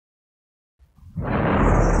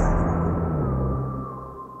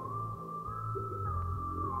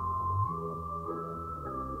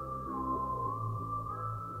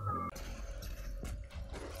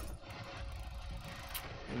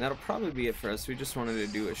And that'll probably be it for us. We just wanted to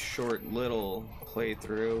do a short little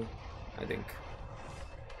playthrough, I think.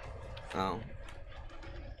 Oh.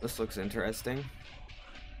 This looks interesting.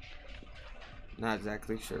 Not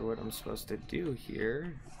exactly sure what I'm supposed to do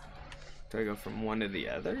here. Do I go from one to the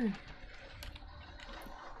other?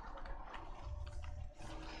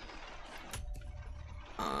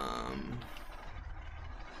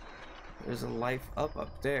 There's a life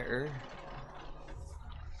up there.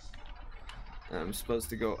 I'm supposed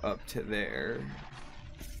to go up to there.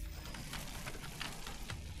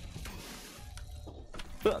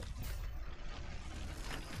 But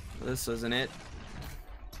this isn't it.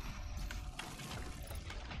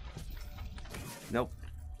 Nope.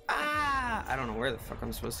 Ah! I don't know where the fuck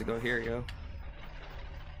I'm supposed to go. Here you go.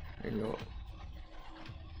 There you go.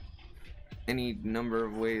 Any number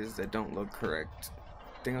of ways that don't look correct.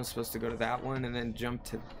 I think I'm supposed to go to that one and then jump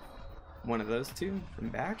to one of those two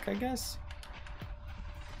and back, I guess.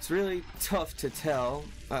 It's really tough to tell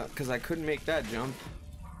because I couldn't make that jump.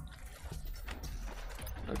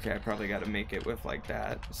 Okay, I probably got to make it with like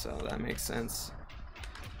that, so that makes sense.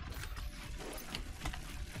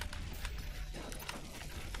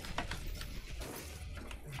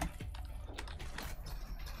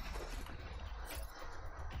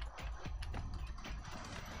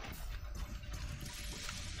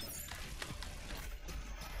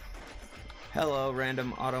 Hello,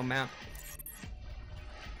 random auto map.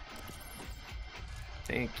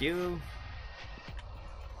 Thank you.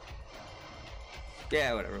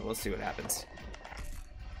 Yeah, whatever. We'll see what happens.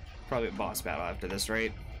 Probably a boss battle after this,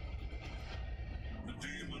 right? The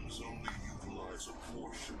demons only utilize a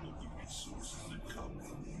portion of the resources that come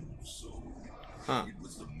from you, so it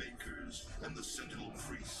was the makers and the sentinel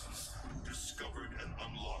priests who discovered and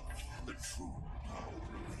unlocked the true power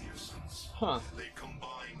of the essence. They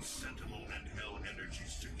combined sentinel and hell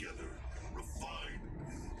energies together, refined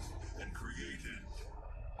it, and created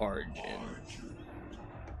Argent.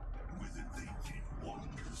 With it they did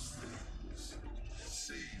wondrous things,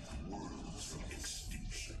 saved worlds from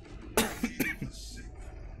extinction, healed the sick,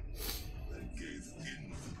 and gave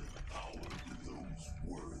infinite power to those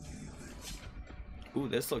worthy of it. Ooh,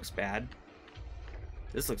 this looks bad.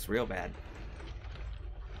 This looks real bad.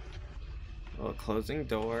 Well, closing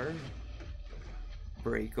door.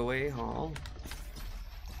 Breakaway hall.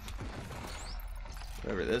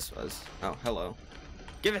 Whatever this was. Oh, hello.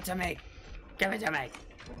 Give it to me! Give it to me!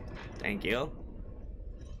 Thank you.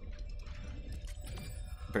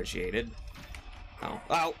 Appreciated. Oh.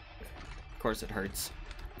 Oh! Of course it hurts.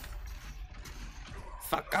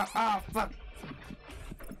 Fuck up! Oh, fuck!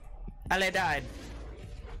 LA died.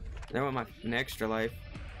 There went an extra life.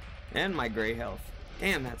 And my gray health.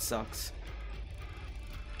 Damn, that sucks.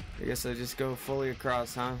 I guess I just go fully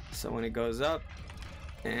across, huh? So when it goes up,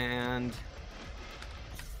 and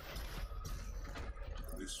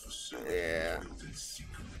this facility is built in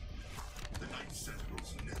secret. The night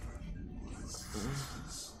sentinels never knew of its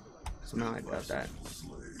existence. Somehow I doubt that.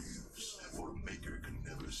 Slaves, for a maker can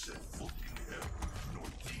never set foot in hell, nor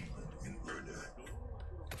demon in Erdak.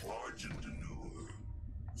 Argent Anur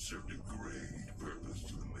served a great purpose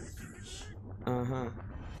to the makers.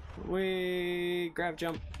 We grab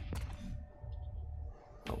jump.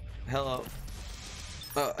 Oh, hello.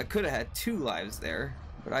 Oh, I could have had 2 lives there,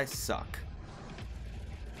 but I suck.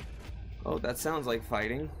 Oh, that sounds like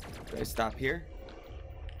fighting. Do I stop here?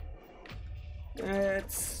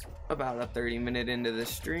 It's about a 30-minute into the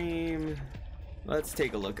stream. Let's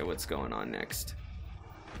take a look at what's going on next.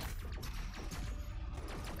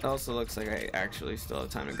 It also looks like I actually still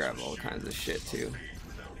have time to grab all kinds of shit too.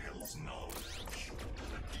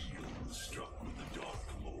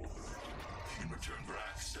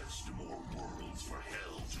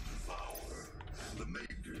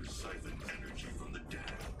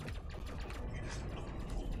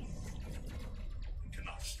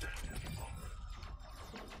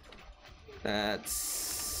 That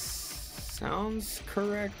sounds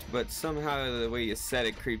correct, but somehow the way you said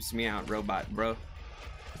it creeps me out, robot bro. I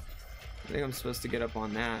think I'm supposed to get up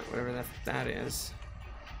on that, whatever that is.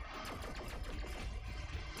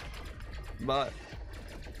 But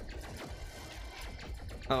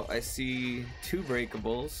oh, I see 2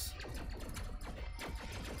 breakables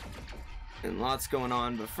and lots going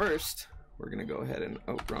on, but first we're gonna go ahead and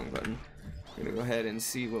oh, wrong button. We're gonna go ahead and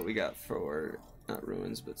see what we got for not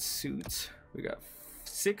ruins but suits. We got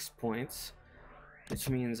 6 points, which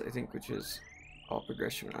means which is all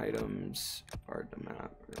progression items are the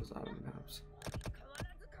map. There's auto maps.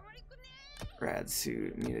 Rad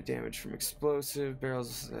suit, immune to damage from explosive.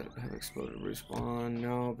 Barrels that have exploded respawn.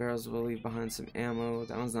 No, barrels will leave behind some ammo.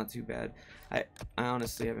 That one's not too bad. I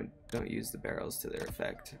honestly don't use the barrels to their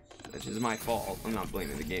effect, which is my fault. I'm not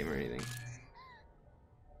blaming the game or anything.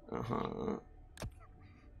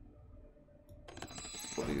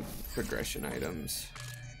 We'll do progression items.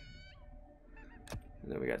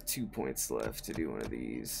 And then we got 2 points left to do one of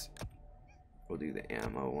these. We'll do the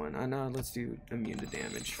ammo one. No, let's do immune to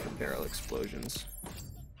damage from barrel explosions.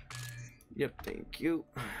 Yep, thank you.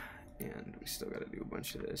 And we still gotta do a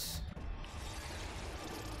bunch of this.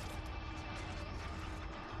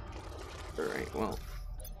 Alright, well.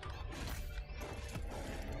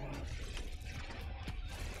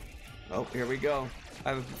 Oh, here we go. I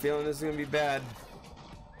have a feeling this is gonna be bad.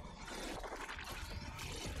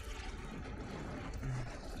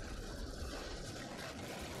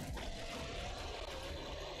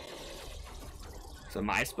 So am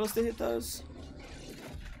I supposed to hit those?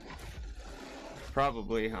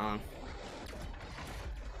 Probably, huh?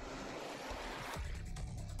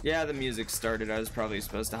 Yeah, the music started. I was probably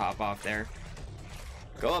supposed to hop off there.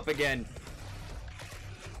 Go up again.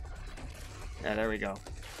 Yeah, there we go.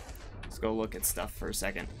 Let's go look at stuff for a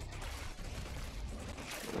second.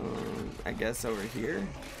 I guess over here.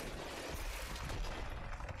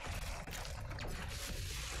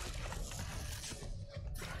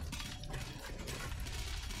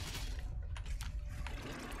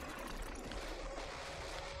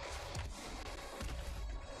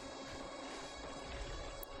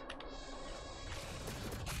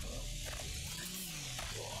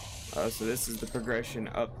 Oh, so this is the progression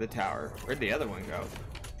up the tower. Where'd the other one go?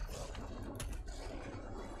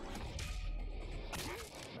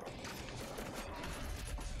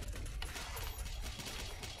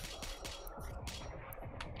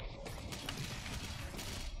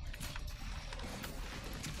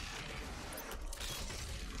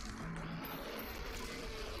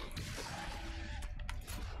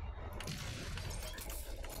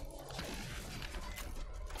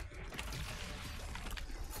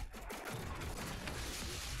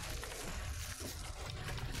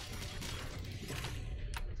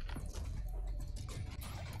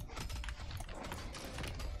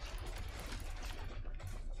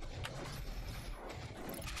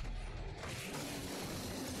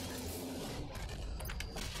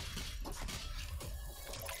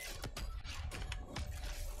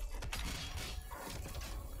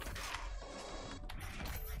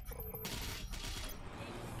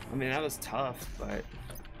 I mean, that was tough, but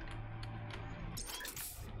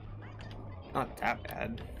not that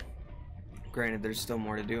bad. Granted, there's still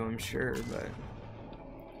more to do, I'm sure, but...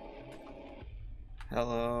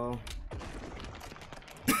 Hello.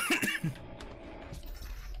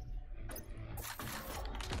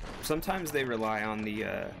 Sometimes they rely on the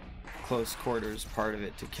close quarters part of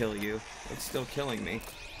it to kill you. It's still killing me.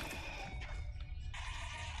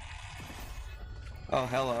 Oh,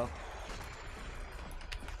 hello.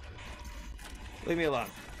 Leave me alone.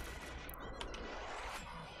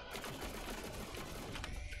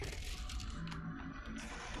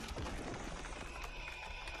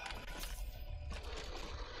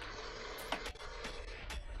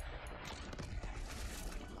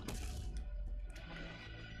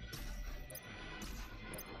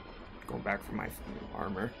 Going back for my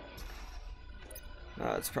armor.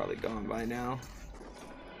 It's probably gone by now.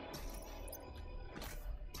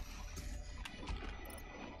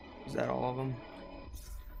 Is that all of them?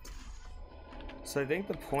 So I think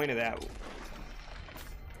the point of that...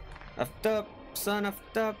 Effed up, son,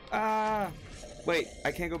 effed up. Ah! Wait,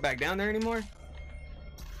 I can't go back down there anymore?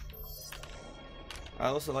 I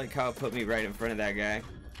also like how it put me right in front of that guy.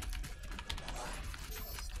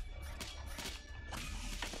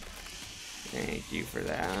 Thank you for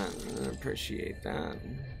that. I appreciate that.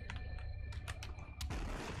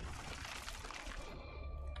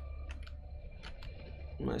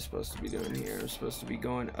 What am I supposed to be doing here? I'm supposed to be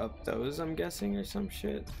going up those, I'm guessing, or some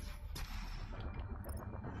shit.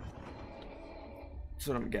 That's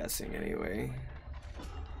what I'm guessing, anyway.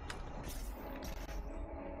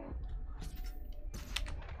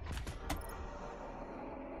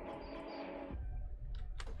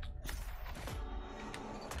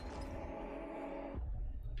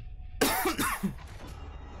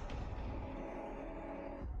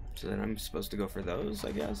 So then I'm supposed to go for those,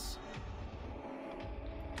 I guess.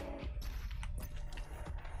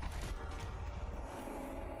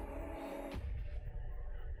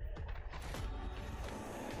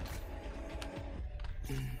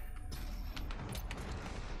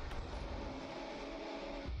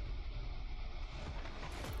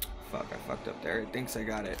 Fuck, I fucked up there. It thinks I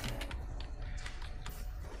got it.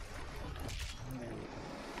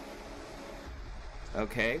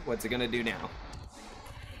 Okay, what's it gonna do now?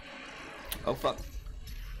 Oh fuck.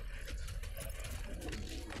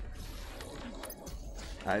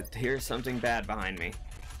 I hear something bad behind me.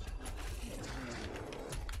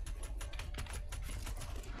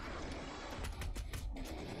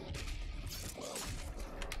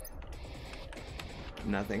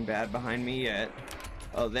 Nothing bad behind me yet.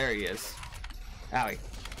 Oh, there he is. Owie.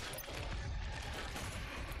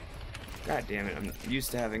 God damn it, I'm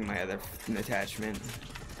used to having my other attachment.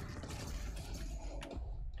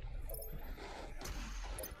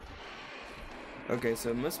 Okay, so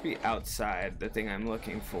it must be outside, the thing I'm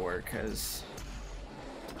looking for, because...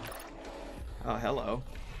 Oh, hello.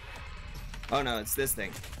 Oh no, it's this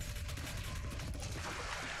thing.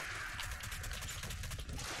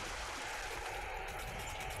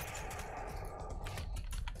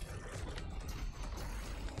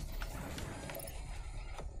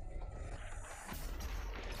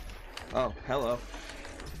 Oh, hello.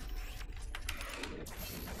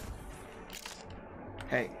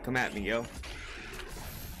 Hey, come at me, yo.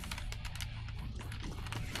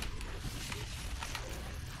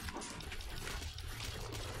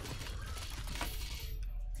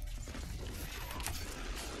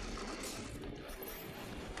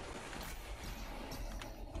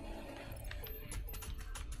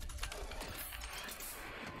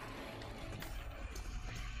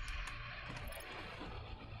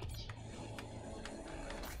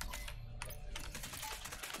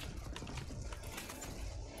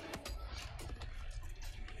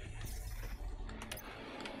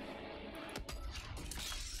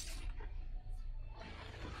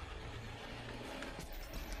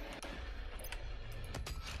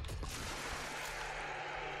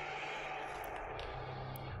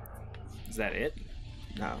 Is that it?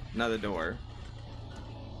 No, another door.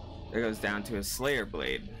 There goes down to a Slayer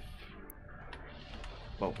blade.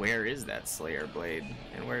 But where is that Slayer blade?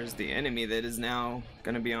 And where's the enemy that is now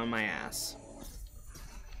gonna be on my ass?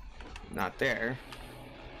 Not there.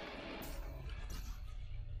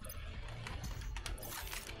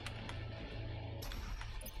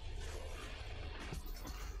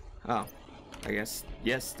 Oh, I guess,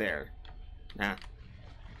 yes, there. Nah.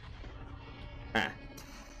 Ah.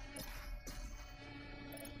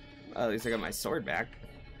 Well, at least I got my sword back.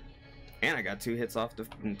 And I got 2 hits off the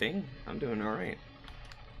thing. I'm doing alright.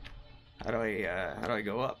 How do I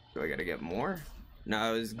go up? Do I gotta get more?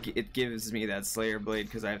 No, it gives me that Slayer blade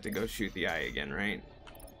because I have to go shoot the eye again, right?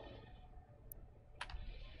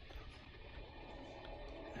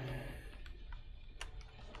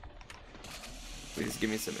 Please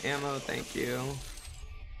give me some ammo, thank you.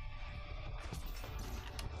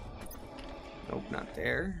 Nope, not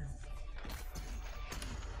there.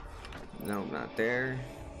 Nope, not there.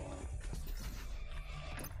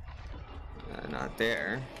 Not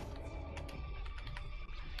there.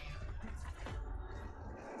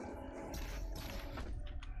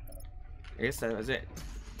 I guess that was it.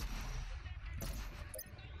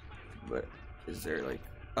 But is there like,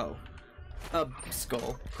 oh, a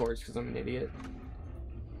skull, of course, because I'm an idiot.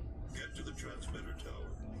 Get to the transmitter tower.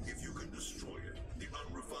 If you can destroy it, the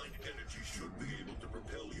unrefined energy should be able to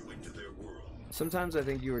propel you into their world. Sometimes I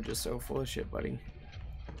think you were just so full of shit, buddy.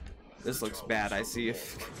 This looks bad. I see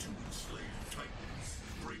if.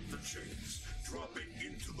 Break the chains, dropping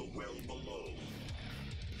into the well below.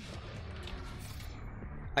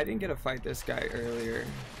 I didn't get to fight this guy earlier.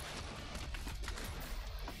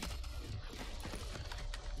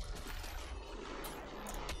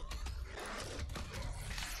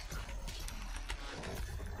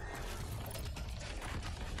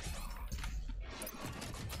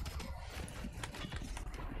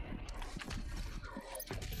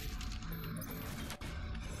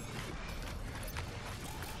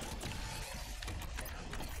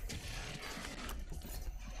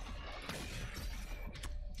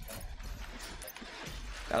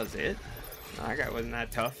 That was it? No, that guy wasn't that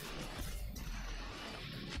tough.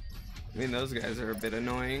 I mean, those guys are a bit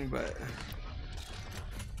annoying, but...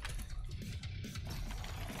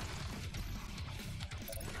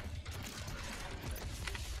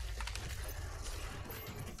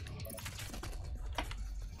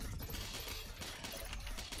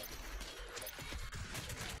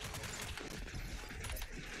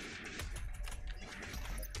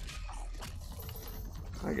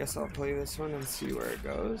 I guess I'll play this one and see where it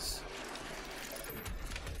goes.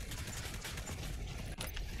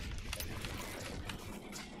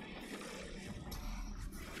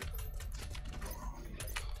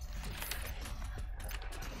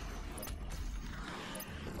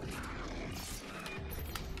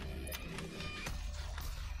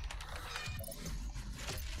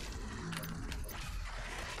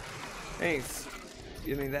 Thanks.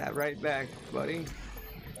 Give me that right back, buddy.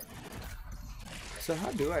 So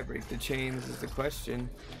how do I break the chains is the question.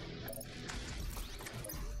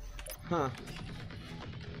 Huh.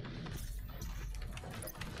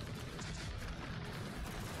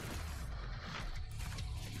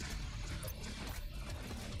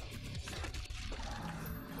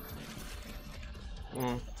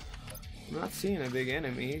 Well, I'm not seeing a big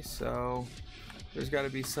enemy, so there's got to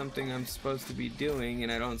be something I'm supposed to be doing,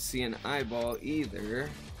 and I don't see an eyeball either.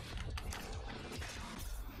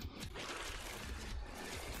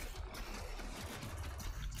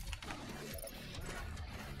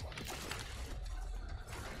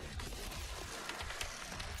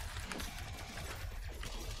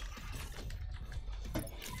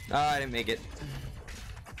 Oh, I didn't make it.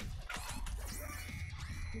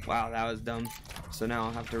 Wow, that was dumb. So now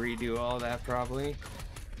I'll have to redo all that probably.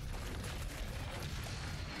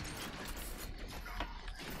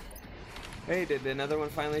 Hey, did another one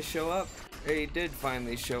finally show up? He did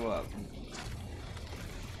finally show up.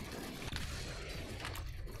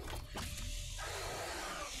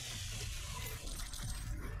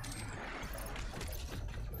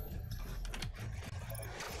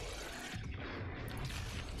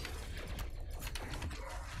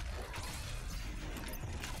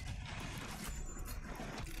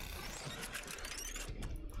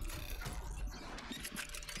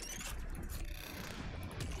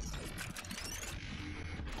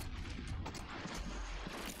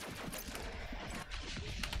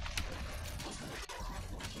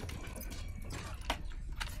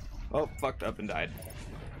 Oh, fucked up and died.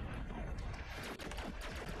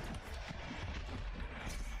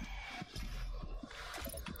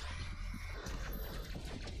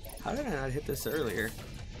 How did I not hit this earlier?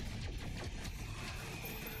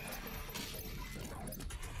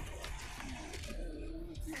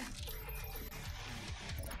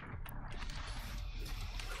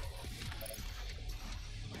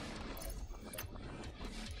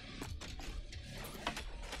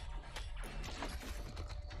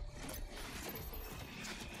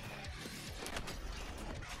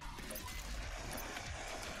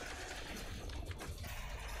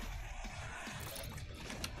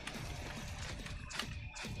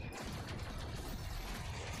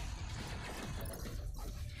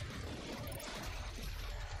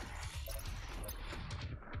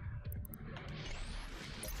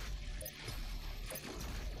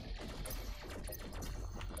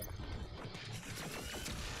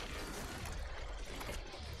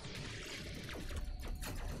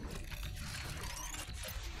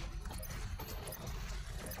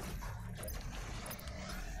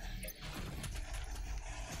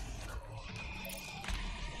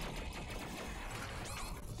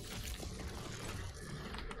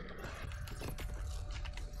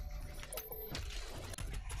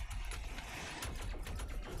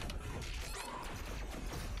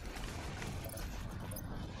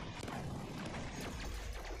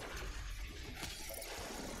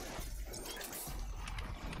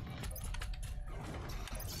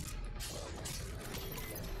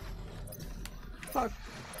 Fuck.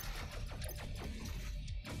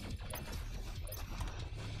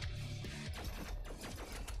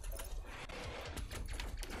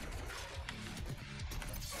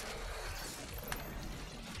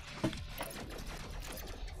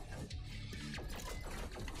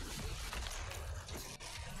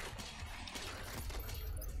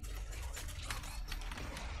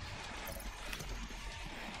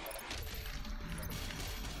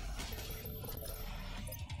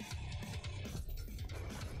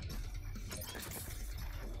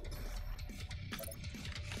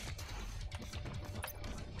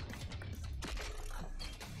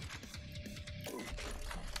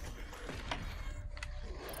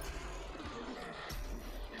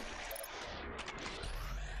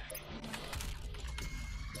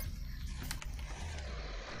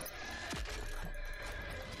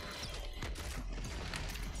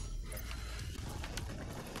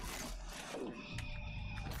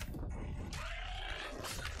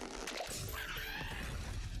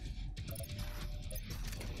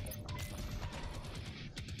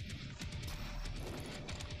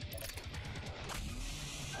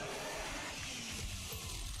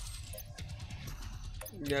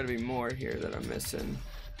 Gotta be more here that I'm missing.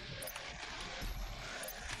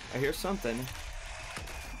 I hear something.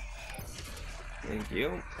 Thank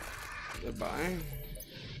you. Goodbye.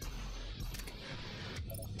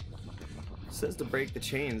 It says to break the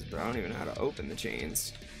chains, but I don't even know how to open the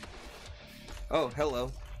chains. Oh,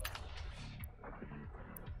 hello.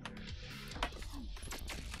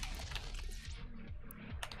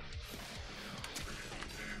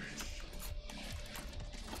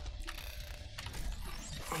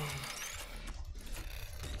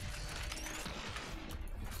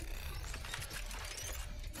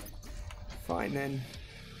 fine then.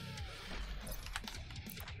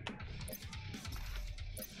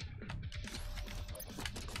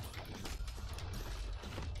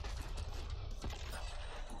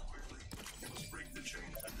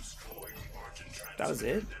 That was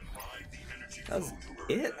it? That was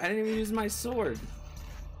it? I didn't even use my sword.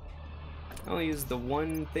 I only used the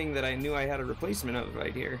one thing that I knew I had a replacement of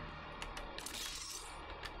right here.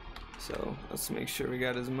 So let's make sure we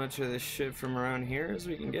got as much of this shit from around here as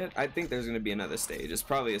we can get. I think there's gonna be another stage. It's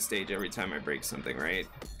probably a stage every time I break something, right?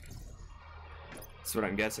 That's what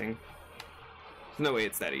I'm guessing. There's no way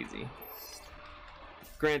it's that easy.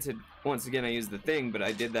 Granted, once again I used the thing, but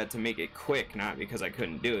I did that to make it quick, not because I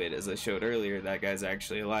couldn't do it. As I showed earlier, that guy's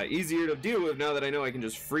actually a lot easier to deal with now that I know I can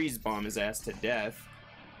just freeze bomb his ass to death.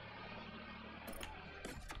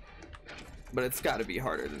 But it's gotta be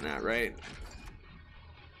harder than that, right?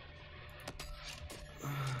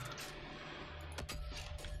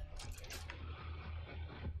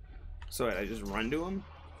 So I just run to him?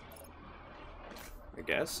 I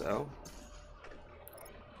guess so.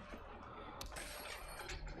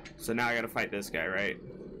 So now I gotta fight this guy, right?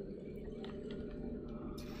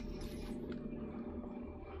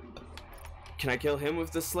 Can I kill him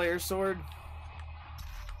with the Slayer sword?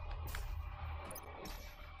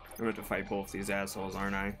 I'm gonna have to fight both these assholes,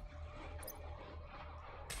 aren't I?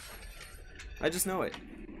 I just know it.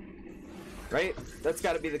 Right? That's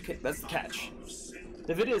gotta be that's the catch.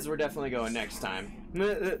 If it is, we're definitely going next time.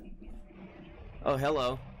 Oh,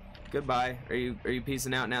 hello. Goodbye. Are you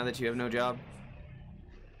peacing out now that you have no job?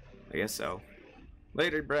 I guess so.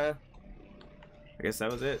 Later, bruh. I guess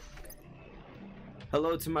that was it.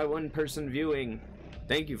 Hello to my one-person viewing.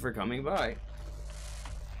 Thank you for coming by.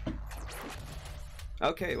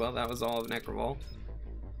 Okay, well, that was all of Necrovol.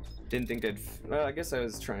 Didn't think I'd... Well, I guess I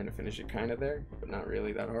was trying to finish it kind of there, but not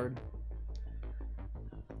really that hard.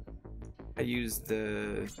 I used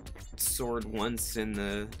the sword once and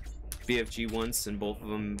the BFG once, and both of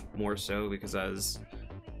them more so because I was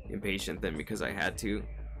impatient than because I had to.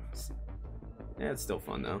 Yeah, it's still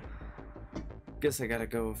fun though. Guess I gotta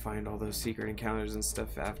go find all those secret encounters and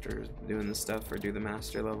stuff after doing this stuff, or do the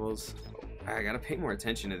master levels. I gotta pay more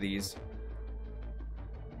attention to these.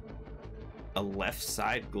 A left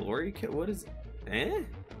side glory kit? What is... Eh?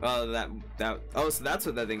 Oh, oh, so that's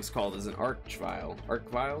what that thing's called, is an arch vial. Arc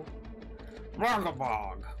vial?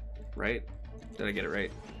 Rogabog! Right? Did I get it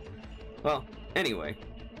right? Well, anyway.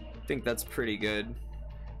 I think that's pretty good.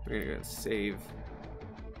 We're gonna save.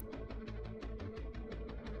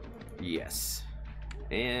 Yes.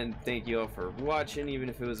 And thank you all for watching, even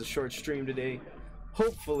if it was a short stream today.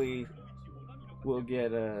 Hopefully we'll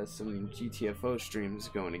get some GTFO streams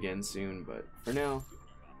going again soon, but for now,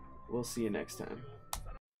 we'll see you next time.